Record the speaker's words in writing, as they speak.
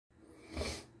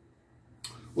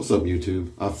What's up,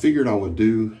 YouTube? I figured I would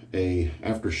do a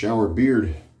after shower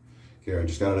beard. Okay, I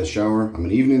just got out of the shower. I'm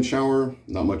an evening shower,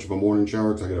 not much of a morning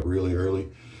shower because I get up really early,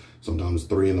 sometimes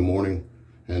 3 in the morning,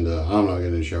 and I'm not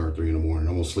getting in the shower at 3 in the morning.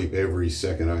 I'm gonna sleep every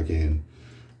second I can.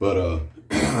 But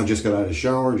I just got out of the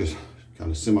shower, just kind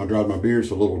of semi-dried my beard,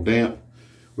 so a little damp,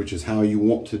 which is how you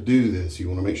want to do this. You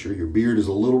want to make sure your beard is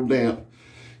a little damp.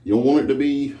 You don't want it to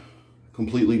be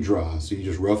completely dry, so you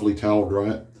just roughly towel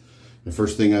dry it. The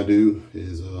first thing I do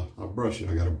is I brush it.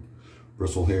 I got a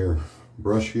bristle hair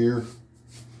brush here.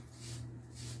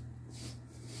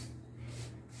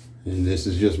 And this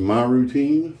is just my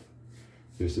routine.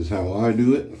 This is how I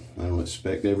do it. I don't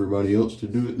expect everybody else to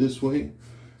do it this way.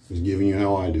 Just giving you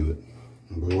how I do it.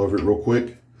 I'll go over it real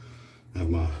quick. I have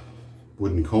my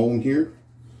wooden comb here,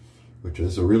 which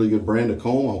is a really good brand of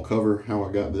comb. I'll cover how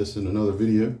I got this in another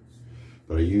video.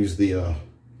 But I use the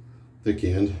thick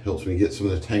end, helps me get some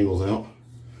of the tangles out.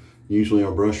 Usually I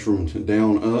brush from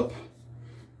down up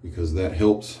because that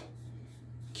helps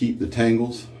keep the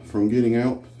tangles from getting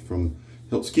out,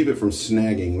 helps keep it from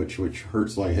snagging, which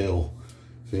hurts like hell.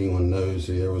 If anyone knows,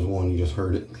 see, there was one, you just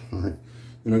heard it. All right,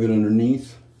 then I get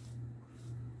underneath.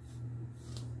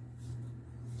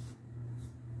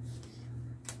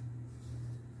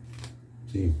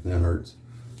 See, that hurts,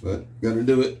 but gotta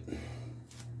do it.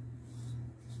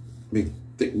 Big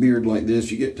thick beard like this,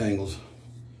 you get tangles,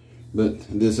 but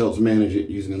this helps manage it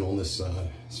using it on this side.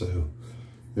 So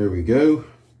there we go.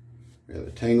 Got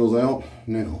the tangles out.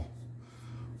 Now,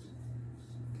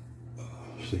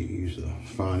 so you use the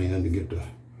fine end to get the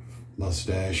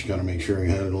mustache. Got to make sure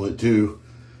you handle it too.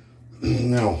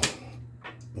 Now,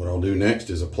 what I'll do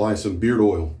next is apply some beard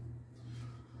oil.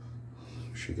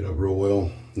 Shake it up real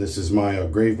well. This is my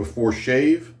Grave Before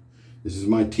Shave. This is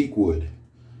my teak wood.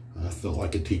 I felt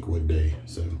like a teak wood day,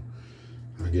 so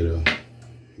I get a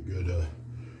good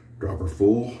dropper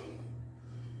full,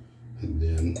 and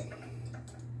then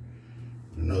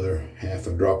another half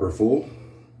a dropper full.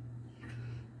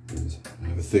 I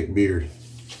have a thick beard.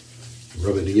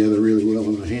 Rub it together really well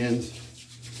in my hands.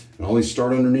 And always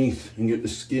start underneath and get the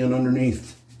skin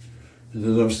underneath.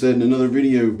 As I've said in another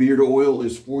video, beard oil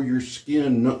is for your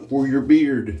skin, not for your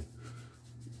beard.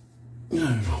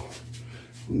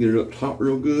 Get it up top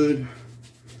real good.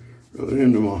 Rub it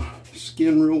into my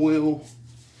skin real well.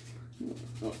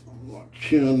 Up my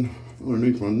chin,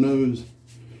 underneath my nose.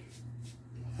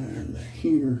 And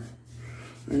here.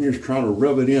 And just try to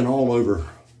rub it in all over.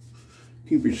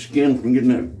 Keep your skin from getting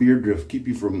that beard drift. Keep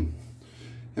you from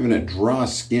having that dry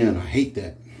skin. I hate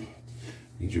that.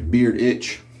 Makes your beard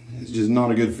itch. It's just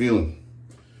not a good feeling.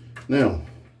 Now,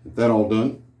 with that all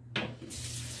done,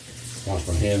 wash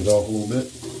my hands off a little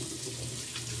bit.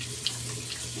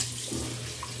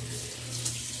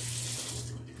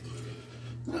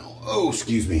 Oh,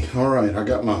 excuse me. All right, I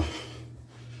got my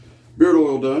beard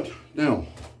oil done. Now,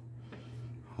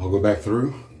 I'll go back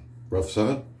through, rough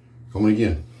side, coming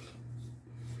again.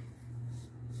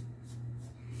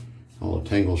 All the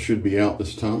tangles should be out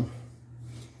this time,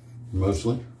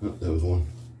 mostly. Oh, that was one.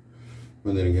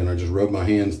 But then again, I just rub my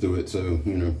hands through it, so,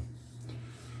 you know.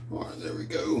 All right, there we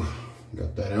go.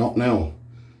 Got that out. Now,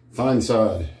 fine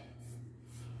side.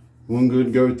 One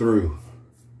good go through.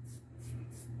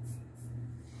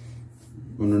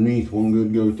 Underneath, one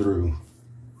good go through.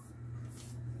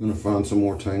 I'm gonna find some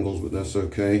more tangles, but that's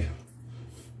okay.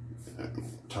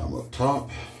 Top up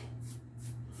top.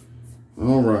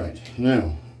 All right,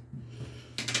 now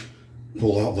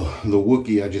pull out the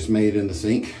Wookie I just made in the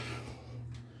sink.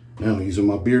 Now I'm using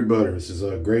my beard butter. This is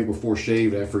a Grave Before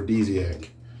Shave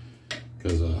Aphrodisiac,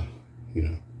 because you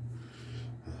know.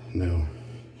 Now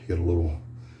you get a little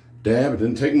dab. It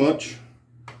didn't take much.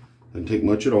 Didn't take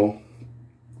much at all.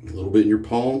 A little bit in your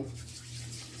palm.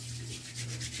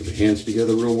 Put the hands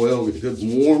together real well, get good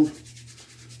and warm.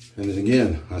 And then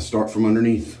again, I start from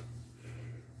underneath.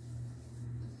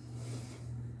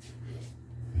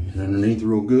 And underneath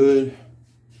real good.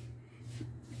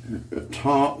 At the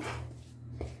top.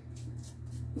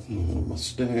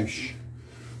 Mustache.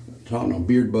 Top. Now,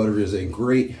 beard butter is a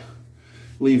great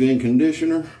leave-in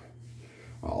conditioner.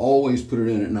 I always put it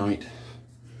in at night.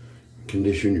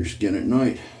 Condition your skin at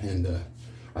night. And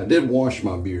I did wash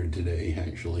my beard today,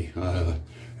 actually. I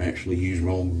actually used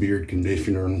my own beard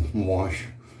conditioner and wash.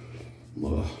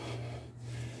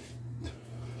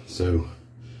 So,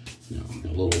 you know,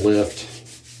 a little lift.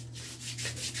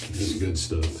 This is good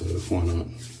stuff, so why not?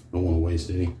 Don't want to waste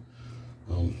any.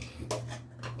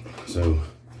 So,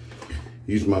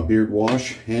 use my beard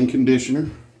wash and conditioner.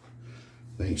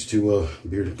 Thanks to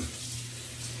Beard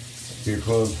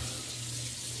Club.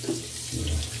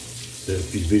 Did a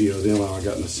few videos of them. I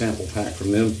got in a sample pack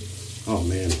from them. Oh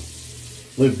man,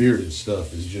 Live Bearded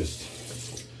stuff is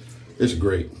just, it's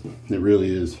great. It really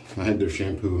is. I had their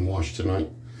shampoo and wash tonight.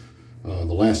 The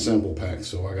last sample pack,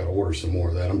 so I got to order some more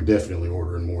of that. I'm definitely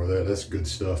ordering more of that. That's good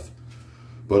stuff.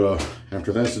 But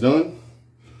after that's done,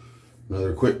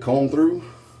 another quick comb through.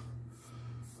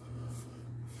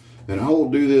 And I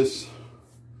will do this,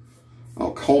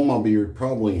 I'll comb my beard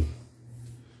probably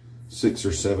 6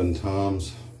 or 7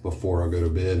 times before I go to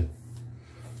bed.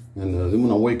 And then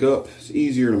when I wake up, it's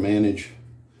easier to manage.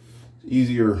 It's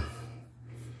easier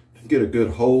to get a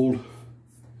good hold.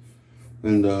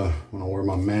 And when I wear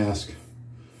my mask,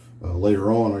 later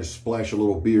on, I just splash a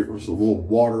little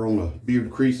water on the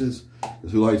beard creases.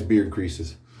 Because who likes beard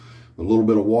creases? A little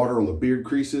bit of water on the beard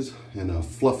creases and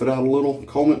fluff it out a little,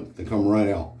 comb it, they come right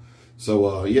out.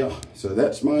 So yeah, so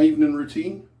that's my evening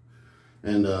routine.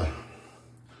 And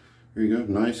here you go,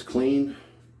 nice, clean,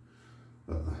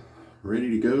 ready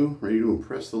to go, ready to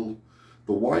impress the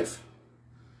wife.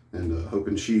 And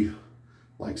hoping she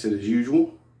likes it as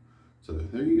usual. So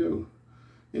there you go.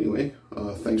 Anyway,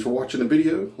 thanks for watching the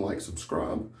video. Like,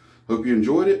 subscribe. Hope you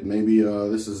enjoyed it. Maybe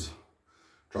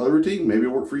try the routine. Maybe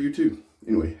it'll work for you too.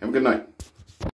 Anyway, have a good night.